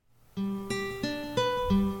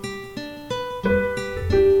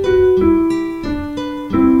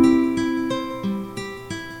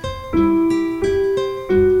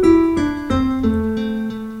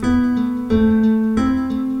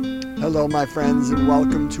friends, and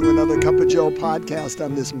welcome to another Cup of Joe podcast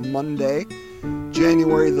on this Monday,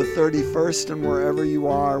 January the 31st. And wherever you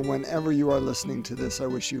are, whenever you are listening to this, I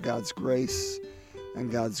wish you God's grace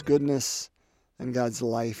and God's goodness and God's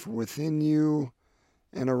life within you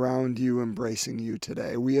and around you, embracing you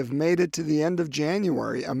today. We have made it to the end of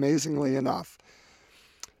January, amazingly enough.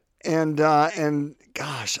 And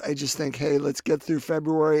gosh, I just think, hey, let's get through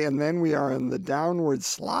February, and then we are in the downward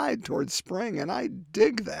slide towards spring, and I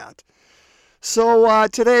dig that. So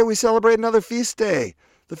today we celebrate another feast day,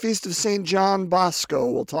 the Feast of St. John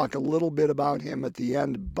Bosco. We'll talk a little bit about him at the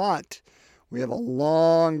end, but we have a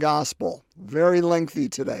long gospel, very lengthy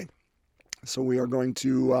today. So we are going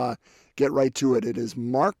to get right to it. It is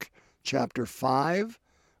Mark chapter 5,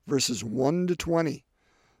 verses 1 to 20.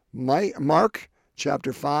 Mark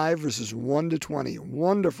chapter 5, verses 1 to 20.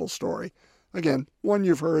 Wonderful story. Again, one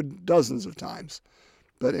you've heard dozens of times,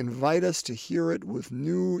 but invite us to hear it with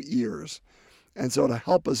new ears. And so to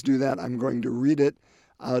help us do that, I'm going to read it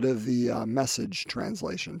out of the Message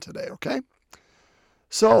translation today, okay?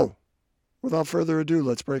 So, without further ado,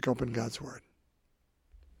 let's break open God's Word.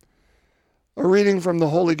 A reading from the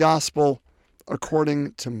Holy Gospel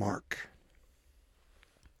according to Mark.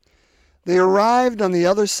 They arrived on the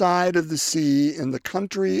other side of the sea in the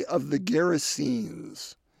country of the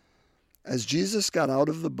Gerasenes. As Jesus got out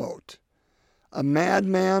of the boat, a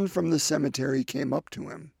madman from the cemetery came up to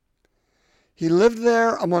him. He lived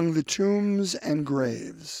there among the tombs and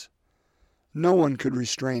graves. No one could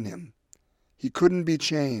restrain him. He couldn't be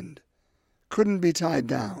chained, couldn't be tied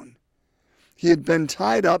down. He had been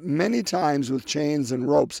tied up many times with chains and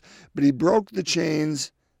ropes, but he broke the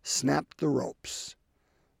chains, snapped the ropes.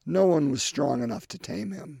 No one was strong enough to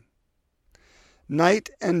tame him.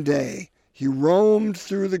 Night and day, he roamed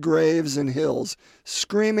through the graves and hills,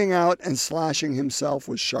 screaming out and slashing himself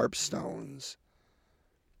with sharp stones.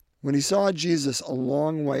 When he saw Jesus a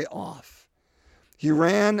long way off, he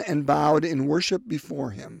ran and bowed in worship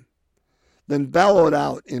before him, then bellowed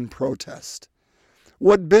out in protest,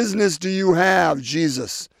 "What business do you have,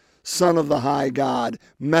 Jesus, Son of the High God,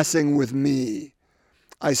 messing with me?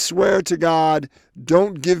 I swear to God,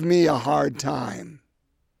 don't give me a hard time."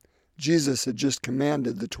 Jesus had just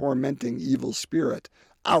commanded the tormenting evil spirit,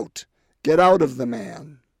 "Out, get out of the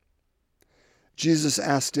man." Jesus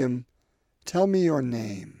asked him, "Tell me your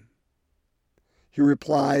name." He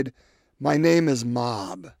replied, "My name is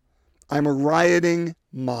Mob. I'm a rioting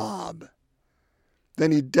mob."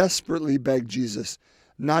 Then he desperately begged Jesus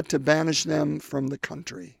not to banish them from the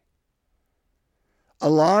country. A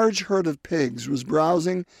large herd of pigs was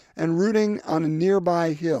browsing and rooting on a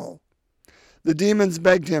nearby hill. The demons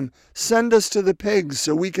begged him, "Send us to the pigs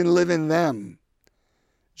so we can live in them."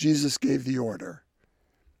 Jesus gave the order.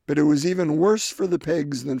 But it was even worse for the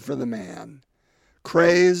pigs than for the man.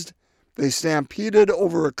 Crazed, they stampeded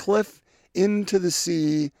over a cliff into the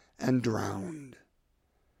sea and drowned.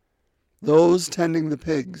 Those tending the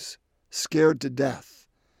pigs, scared to death,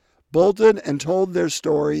 bolted and told their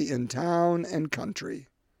story in town and country.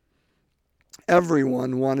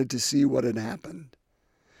 Everyone wanted to see what had happened.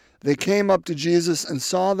 They came up to Jesus and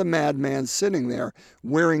saw the madman sitting there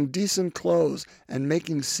wearing decent clothes and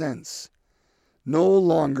making sense. No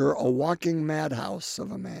longer a walking madhouse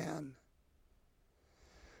of a man.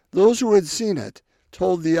 Those who had seen it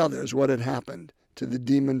told the others what had happened to the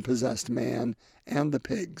demon-possessed man and the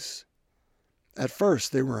pigs. At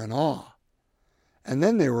first they were in awe, and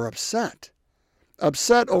then they were upset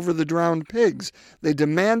over the drowned pigs. They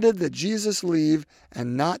demanded that Jesus leave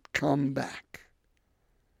and not come back.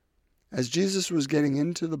 As Jesus was getting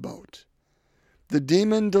into the boat, the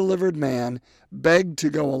demon-delivered man begged to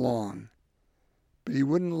go along, but he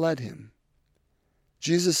wouldn't let him.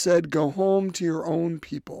 Jesus said, "Go home to your own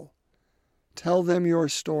people. Tell them your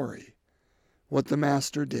story, what the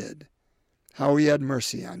Master did, how he had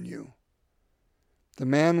mercy on you." The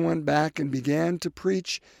man went back and began to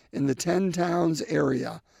preach in the 10 towns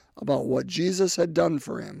area about what Jesus had done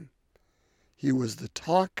for him. He was the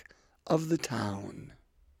talk of the town.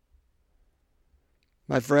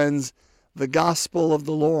 My friends, the gospel of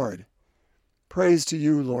the Lord. Praise to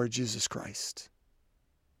you, Lord Jesus Christ.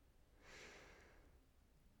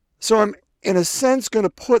 So I'm, in a sense, going to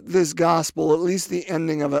put this gospel, at least the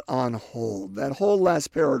ending of it, on hold. That whole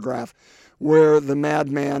last paragraph where the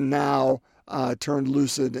madman, now turned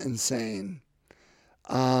lucid and sane,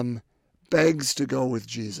 begs to go with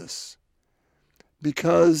Jesus.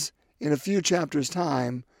 Because in a few chapters'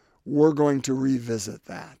 time, we're going to revisit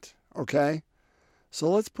that, okay?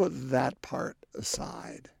 So let's put that part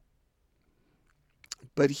aside.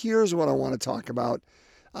 But here's what I want to talk about.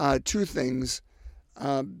 Two things.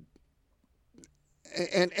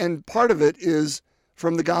 And part of it is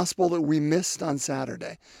from the gospel that we missed on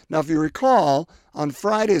Saturday. Now, if you recall, on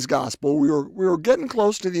Friday's gospel, we were getting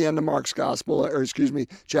close to the end of Mark's gospel, or excuse me,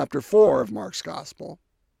 chapter 4 of Mark's gospel.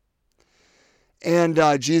 And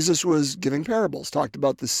Jesus was giving parables, talked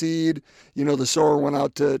about the seed. The sower went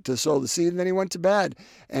out to sow the seed, and then he went to bed,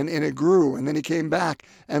 and it grew. And then he came back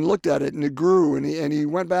and looked at it, and it grew. And he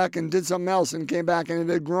went back and did something else and came back, and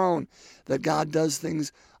it had grown. That God does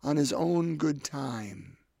things on his own good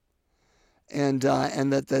time. And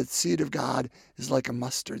that seed of God is like a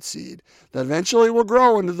mustard seed that eventually will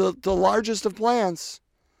grow into the largest of plants.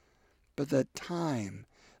 But that time,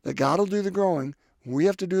 that God will do the growing, we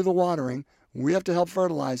have to do the watering, we have to help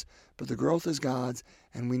fertilize, but the growth is God's,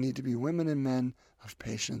 and we need to be women and men of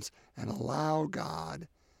patience and allow God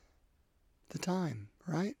the time,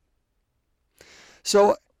 right?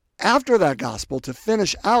 So after that gospel, to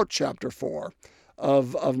finish out chapter 4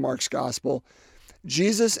 of Mark's gospel,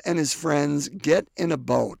 Jesus and his friends get in a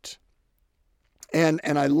boat. And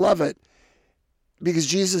I love it because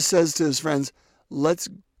Jesus says to his friends, let's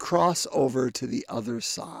cross over to the other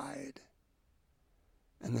side.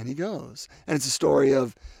 And then he goes. And it's a story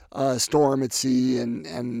of a storm at sea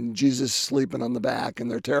and Jesus sleeping on the back,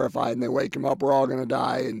 and they're terrified, and they wake him up, we're all going to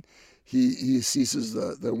die. And he ceases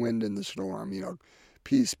the wind and the storm,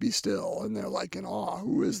 peace, be still. And they're like in awe,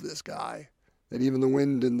 who is this guy? That even the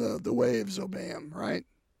wind and the waves obey him, right?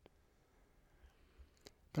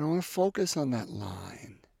 But I want to focus on that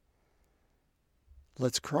line.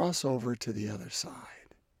 Let's cross over to the other side.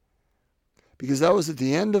 Because that was at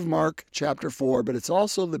the end of Mark chapter 4, but it's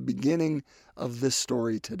also the beginning of this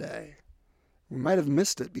story today. We might have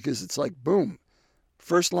missed it because it's like, boom,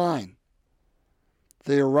 first line.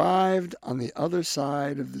 They arrived on the other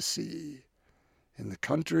side of the sea, in the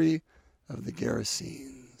country of the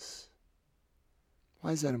Gerasenes.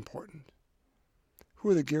 Why is that important?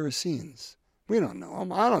 Who are the Gerasenes? We don't know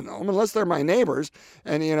them. I don't know them unless they're my neighbors.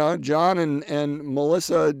 And, John and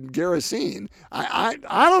Melissa Gerasene. I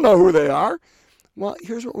don't know who they are. Well,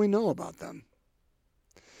 here's what we know about them.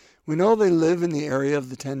 We know they live in the area of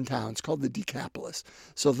the 10 towns called the Decapolis.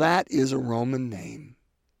 So that is a Roman name,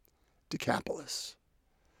 Decapolis.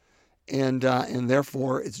 And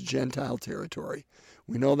therefore, it's Gentile territory.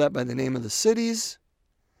 We know that by the name of the cities.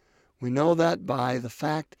 We know that by the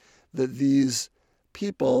fact that these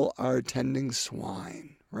people are tending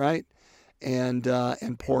swine, right? And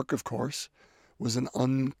pork, of course, was an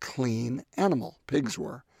unclean animal. Pigs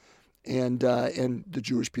were. And the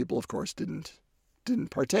Jewish people, of course, didn't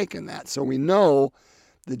partake in that. So we know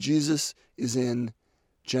that Jesus is in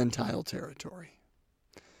Gentile territory.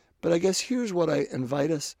 But I guess here's what I invite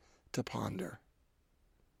us to ponder.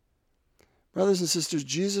 Brothers and sisters,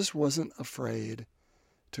 Jesus wasn't afraid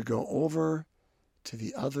to go over to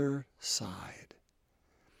the other side.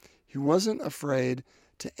 He wasn't afraid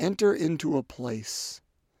to enter into a place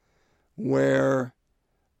where,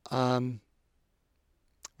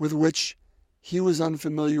 with which he was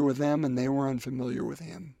unfamiliar with them and they were unfamiliar with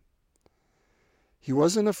him. He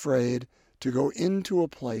wasn't afraid to go into a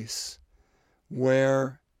place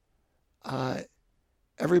where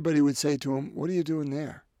everybody would say to him, what are you doing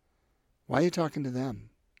there? Why are you talking to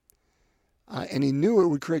them? And he knew it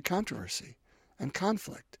would create controversy and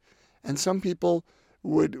conflict. And some people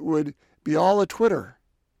would be all a Twitter.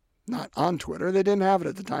 Not on Twitter. They didn't have it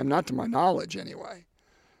at the time, not to my knowledge anyway.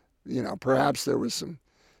 Perhaps there was some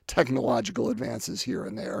technological advances here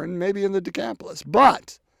and there, and maybe in the Decapolis.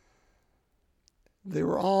 But they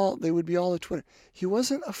would be all a Twitter. He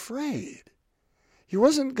wasn't afraid. He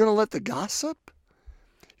wasn't going to let the gossip.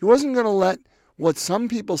 He wasn't going to let what some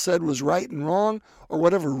people said was right and wrong, or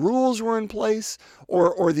whatever rules were in place,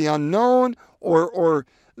 or the unknown, or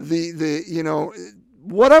the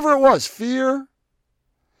whatever it was, fear.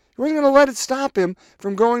 He wasn't going to let it stop him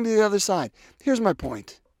from going to the other side. Here's my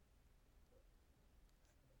point.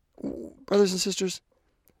 Brothers and sisters,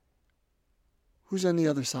 who's on the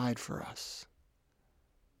other side for us?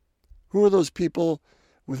 Who are those people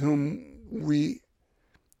with whom we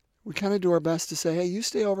kind of do our best to say, hey, you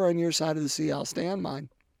stay over on your side of the sea, I'll stay on mine.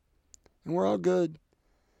 And we're all good.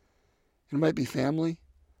 It might be family.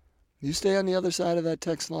 You stay on the other side of that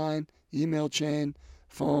text line, email chain,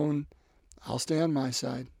 phone. I'll stay on my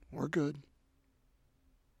side. We're good.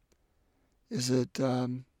 Is it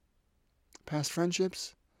past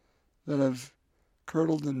friendships that have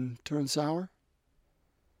curdled and turned sour?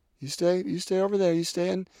 You stay over there. You stay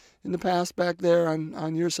in the past back there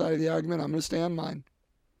on your side of the argument. I'm going to stay on mine.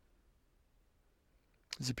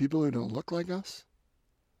 Is it people who don't look like us?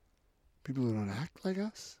 People who don't act like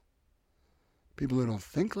us? People who don't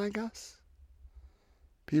think like us?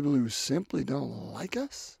 people who simply don't like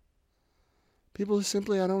us, people who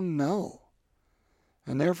simply I don't know.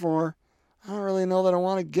 And therefore, I don't really know that I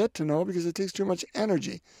want to get to know because it takes too much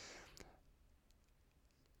energy.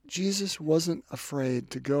 Jesus wasn't afraid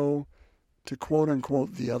to go to quote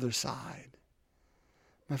unquote the other side.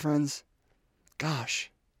 My friends, gosh,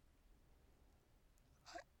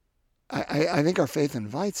 I think our faith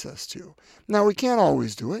invites us to. Now, we can't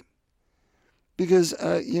always do it because,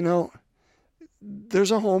 there's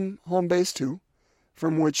a home base too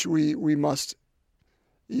from which we must,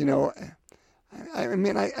 I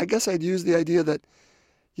guess I'd use the idea that,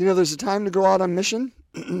 there's a time to go out on mission.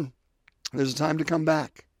 There's a time to come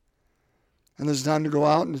back. And there's a time to go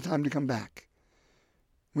out and a time to come back.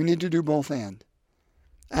 We need to do both and.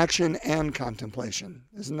 Action and contemplation.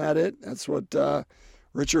 Isn't that it? That's what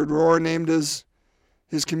Richard Rohr named his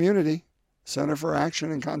community, Center for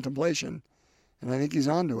Action and Contemplation. And I think he's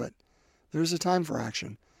onto it. There's a time for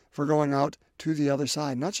action, for going out to the other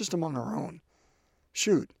side, not just among our own.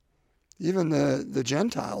 Shoot, even the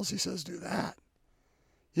Gentiles, he says, do that.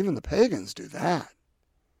 Even the pagans do that.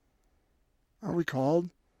 Are we called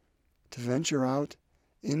to venture out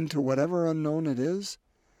into whatever unknown it is?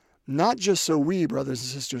 Not just so we, brothers and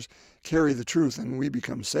sisters, carry the truth and we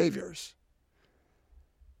become saviors,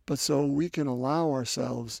 but so we can allow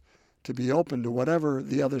ourselves to be open to whatever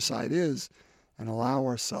the other side is and allow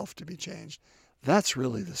ourselves to be changed. That's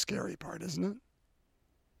really the scary part, isn't it?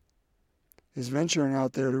 Is venturing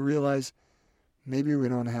out there to realize maybe we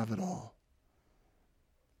don't have it all.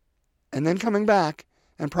 And then coming back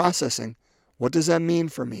and processing, what does that mean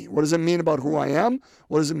for me? What does it mean about who I am?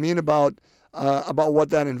 What does it mean about what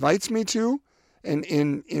that invites me to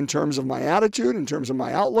in terms of my attitude, in terms of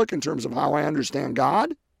my outlook, in terms of how I understand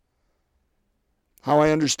God, how I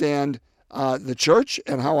understand the church,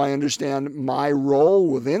 and how I understand my role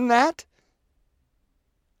within that?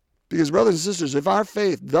 Because, brothers and sisters, if our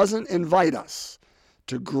faith doesn't invite us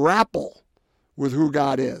to grapple with who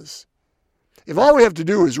God is, if all we have to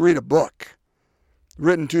do is read a book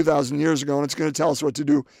written 2,000 years ago and it's going to tell us what to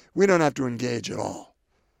do, we don't have to engage at all.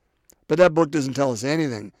 But that book doesn't tell us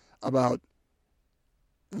anything about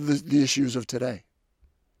the issues of today.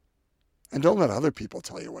 And don't let other people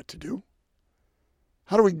tell you what to do.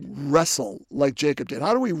 How do we wrestle like Jacob did?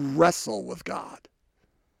 How do we wrestle with God?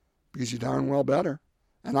 Because you darn well better.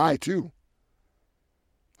 And I too.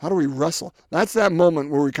 How do we wrestle? That's that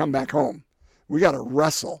moment where we come back home. We got to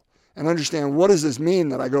wrestle and understand, what does this mean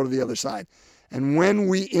that I go to the other side? And when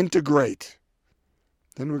we integrate,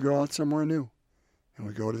 then we go out somewhere new and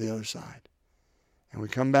we go to the other side and we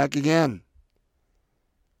come back again,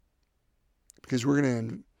 because we're going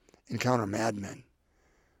to encounter madmen.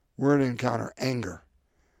 We're going to encounter anger.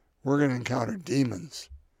 We're going to encounter demons.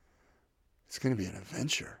 It's going to be an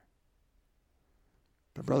adventure.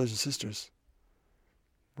 But brothers and sisters,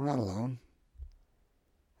 we're not alone.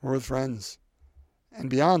 We're with friends. And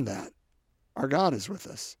beyond that, our God is with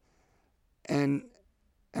us. And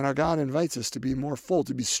our God invites us to be more full,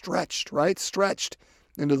 to be stretched, right? Stretched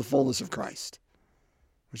into the fullness of Christ.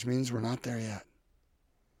 Which means we're not there yet.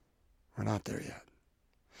 We're not there yet.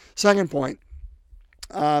 Second point,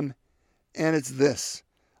 and it's this.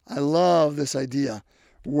 I love this idea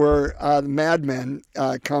where the madman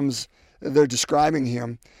comes, they're describing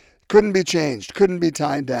him, couldn't be changed, couldn't be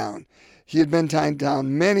tied down. He had been tied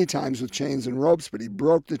down many times with chains and ropes, but he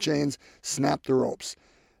broke the chains, snapped the ropes.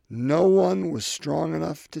 No one was strong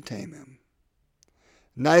enough to tame him.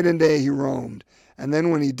 Night and day he roamed. And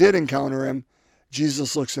then when he did encounter him,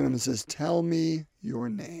 Jesus looks at him and says, "Tell me your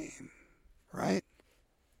name." Right?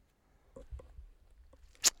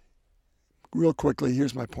 Real quickly,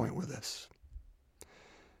 here's my point with this.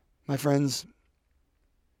 My friends,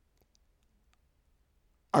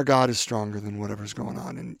 our God is stronger than whatever's going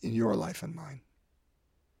on in your life and mine.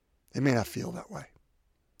 It may not feel that way.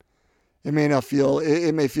 It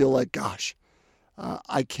may feel like, gosh,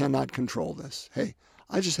 I cannot control this. Hey,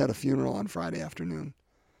 I just had a funeral on Friday afternoon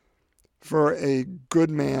for a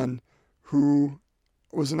good man who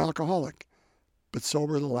was an alcoholic, but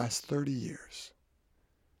sober the last 30 years.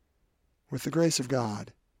 With the grace of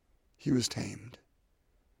God, he was tamed.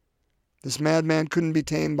 This madman couldn't be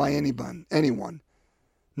tamed by anyone.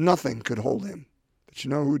 Nothing could hold him. But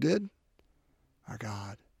you know who did? Our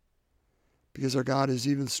God. Because our God is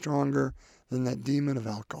even stronger than that demon of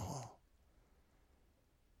alcohol.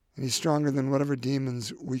 And he's stronger than whatever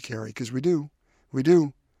demons we carry, because we do. We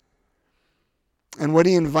do. And what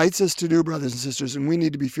he invites us to do, brothers and sisters, and we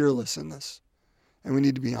need to be fearless in this, and we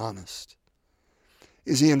need to be honest,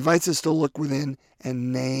 is he invites us to look within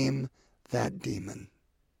and name that demon.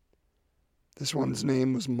 This one's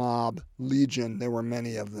name was Mob, Legion. There were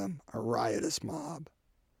many of them, a riotous mob.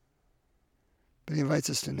 But he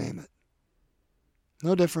invites us to name it.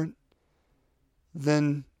 No different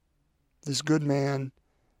than this good man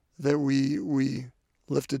that we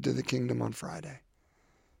lifted to the kingdom on Friday.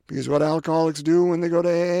 Because what alcoholics do when they go to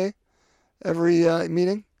AA every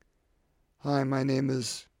meeting? Hi, my name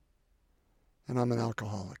is, and I'm an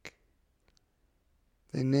alcoholic.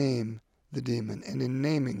 They name the demon, and in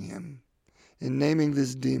naming him, in naming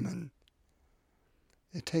this demon,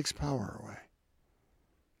 it takes power away.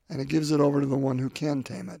 And it gives it over to the one who can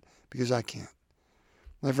tame it, because I can't.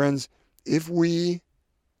 My friends, if we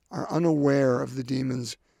are unaware of the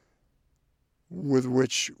demons with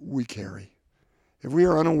which we carry, if we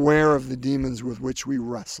are unaware of the demons with which we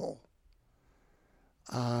wrestle,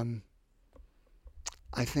 I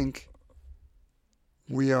think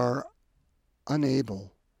we are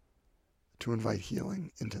unable to invite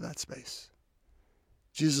healing into that space.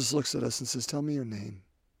 Jesus looks at us and says, tell me your name.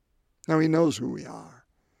 Now he knows who we are.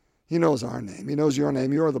 He knows our name. He knows your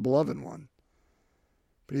name. You are the beloved one.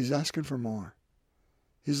 But he's asking for more.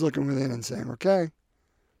 He's looking within and saying, okay,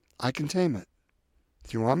 I can tame it.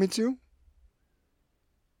 Do you want me to?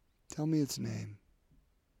 Tell me its name.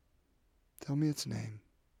 Tell me its name.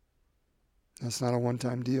 That's not a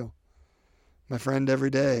one-time deal. My friend every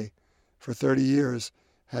day for 30 years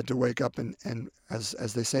had to wake up and as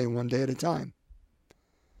they say, one day at a time,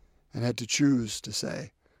 and had to choose to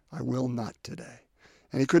say, I will not today.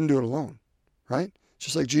 And he couldn't do it alone, right?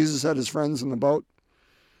 Just like Jesus had his friends in the boat,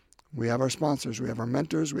 we have our sponsors, we have our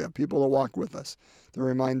mentors, we have people that walk with us that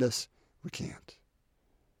remind us we can't.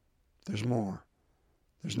 There's more.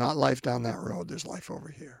 There's not life down that road, there's life over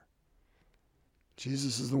here.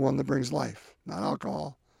 Jesus is the one that brings life, not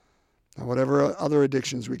alcohol, not whatever other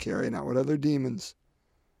addictions we carry, not what other demons,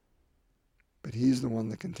 but he's the one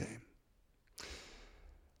that can tame.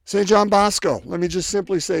 St. John Bosco, let me just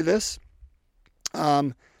simply say this.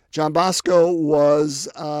 John Bosco was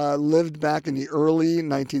lived back in the early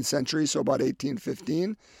 19th century, so about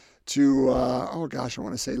 1815 to, I want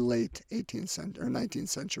to say late 18th century, or 19th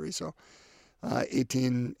century, so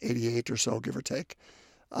 1888 or so, give or take.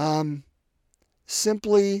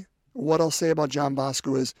 Simply, what I'll say about John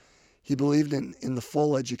Bosco is he believed in the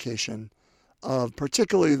full education of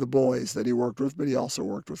particularly the boys that he worked with, but he also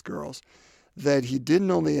worked with girls, that he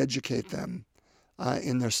didn't only educate them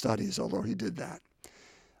in their studies, although he did that.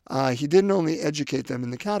 He didn't only educate them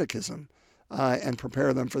in the catechism and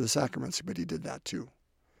prepare them for the sacraments, but he did that too.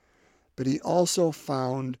 But he also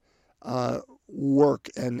found work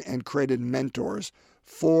and created mentors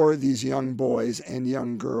for these young boys and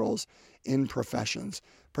young girls in professions,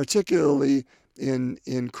 particularly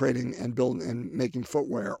in creating and building and making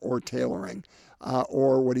footwear or tailoring,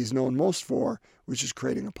 or what he's known most for, which is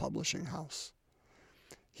creating a publishing house.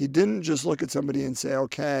 He didn't just look at somebody and say,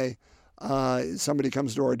 okay, somebody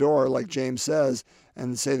comes door to door, like James says,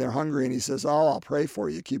 and say they're hungry, and he says, oh, I'll pray for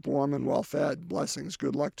you, keep warm and well fed, blessings,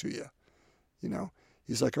 good luck to you. You know,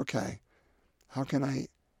 he's like, okay, how can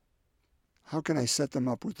I set them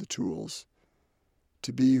up with the tools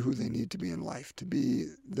to be who they need to be in life, to be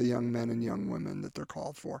the young men and young women that they're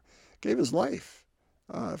called for? Gave his life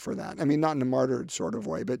for that. I mean, not in a martyred sort of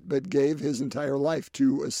way, but gave his entire life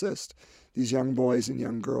to assist these young boys and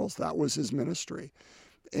young girls. That was his ministry.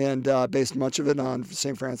 And based much of it on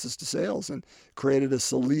St. Francis de Sales, and created a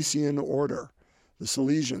Salesian order, the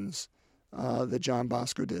Salesians, that John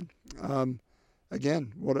Bosco did.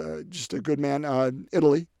 Again, just a good man.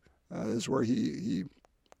 Italy is where he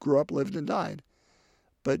grew up, lived, and died.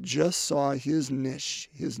 But just saw his niche,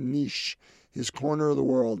 his corner of the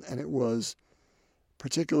world, and it was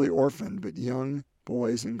particularly orphaned, but young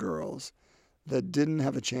boys and girls that didn't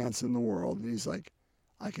have a chance in the world. And he's like,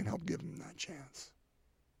 I can help give them that chance.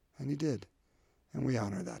 And he did. And we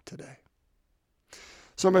honor that today.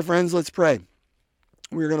 So, my friends, let's pray.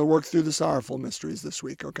 We're going to work through the sorrowful mysteries this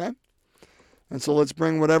week, okay? And so let's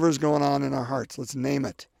bring whatever's going on in our hearts. Let's name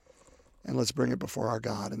it. And let's bring it before our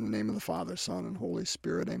God in the name of the Father, Son, and Holy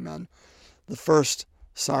Spirit. Amen. The first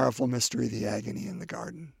sorrowful mystery, the agony in the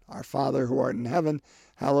garden. Our Father, who art in heaven,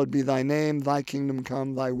 hallowed be thy name. Thy kingdom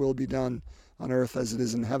come, thy will be done on earth as it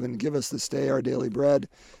is in heaven. Give us this day our daily bread.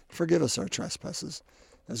 Forgive us our trespasses,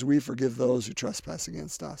 as we forgive those who trespass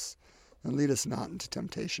against us. And lead us not into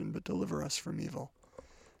temptation, but deliver us from evil.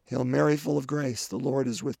 Hail Mary, full of grace, the Lord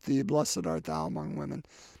is with thee. Blessed art thou among women.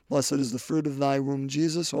 Blessed is the fruit of thy womb,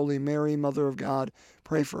 Jesus. Holy Mary, Mother of God,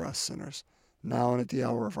 pray for us sinners, now and at the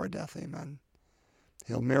hour of our death. Amen.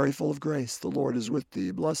 Hail Mary, full of grace, the Lord is with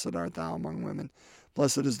thee. Blessed art thou among women.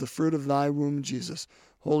 Blessed is the fruit of thy womb, Jesus.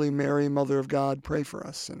 Holy Mary, Mother of God, pray for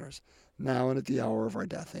us sinners, now and at the hour of our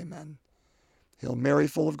death. Amen. Hail Mary,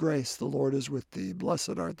 full of grace, the Lord is with thee.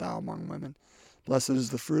 Blessed art thou among women. Blessed is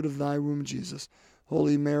the fruit of thy womb, Jesus.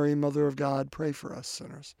 Holy Mary, Mother of God, pray for us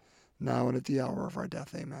sinners, now and at the hour of our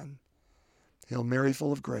death. Amen. Hail Mary,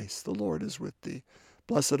 full of grace, the Lord is with thee.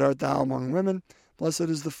 Blessed art thou among women. Blessed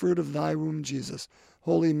is the fruit of thy womb, Jesus.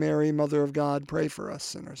 Holy Mary, Mother of God, pray for us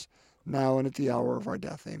sinners, now and at the hour of our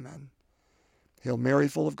death. Amen. Hail Mary,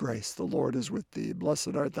 full of grace, the Lord is with thee.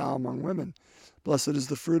 Blessed art thou among women. Blessed is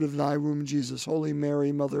the fruit of thy womb, Jesus. Holy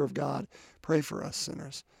Mary, Mother of God, pray for us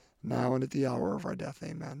sinners, now and at the hour of our death.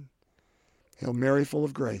 Amen. Hail Mary, full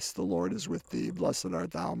of grace, the Lord is with thee. Blessed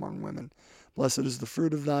art thou among women. Blessed is the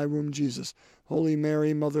fruit of thy womb, Jesus. Holy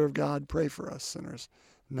Mary, Mother of God, pray for us sinners,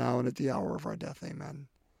 now and at the hour of our death. Amen.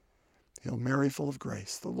 Hail Mary, full of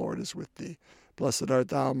grace, the Lord is with thee. Blessed art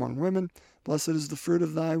thou among women. Blessed is the fruit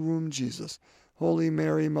of thy womb, Jesus. Holy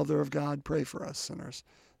Mary, Mother of God, pray for us sinners,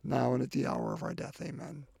 now and at the hour of our death.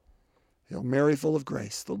 Amen. Hail Mary, full of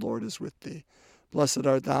grace, the Lord is with thee. Blessed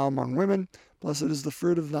art thou among women. Blessed is the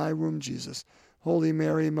fruit of thy womb, Jesus. Holy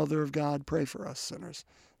Mary, Mother of God, pray for us sinners,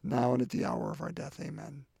 now and at the hour of our death.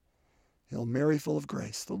 Amen. Hail Mary, full of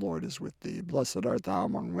grace, the Lord is with thee. Blessed art thou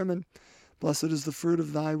among women. Blessed is the fruit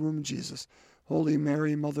of thy womb, Jesus. Holy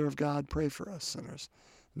Mary, Mother of God, pray for us sinners,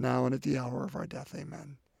 now and at the hour of our death.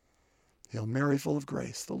 Amen. Hail Mary, full of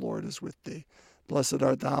grace, the Lord is with thee. Blessed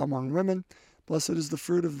art thou among women. Blessed is the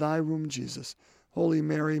fruit of thy womb, Jesus. Holy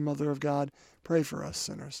Mary, Mother of God, pray for us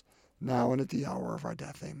sinners, now and at the hour of our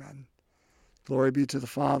death. Amen. Glory be to the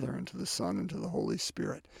Father, and to the Son, and to the Holy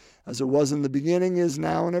Spirit, as it was in the beginning, is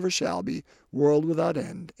now, and ever shall be, world without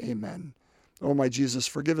end. Amen. O my Jesus,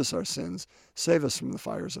 forgive us our sins, save us from the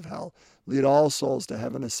fires of hell, lead all souls to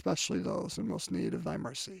heaven, especially those in most need of thy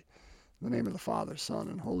mercy. In the name of the Father, Son,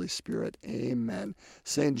 and Holy Spirit. Amen.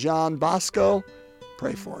 St. John Bosco,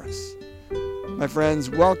 pray for us. My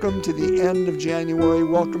friends, welcome to the end of January.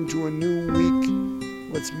 Welcome to a new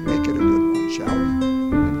week. Let's make it a good one, shall we?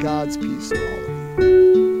 And God's peace to all of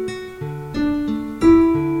you.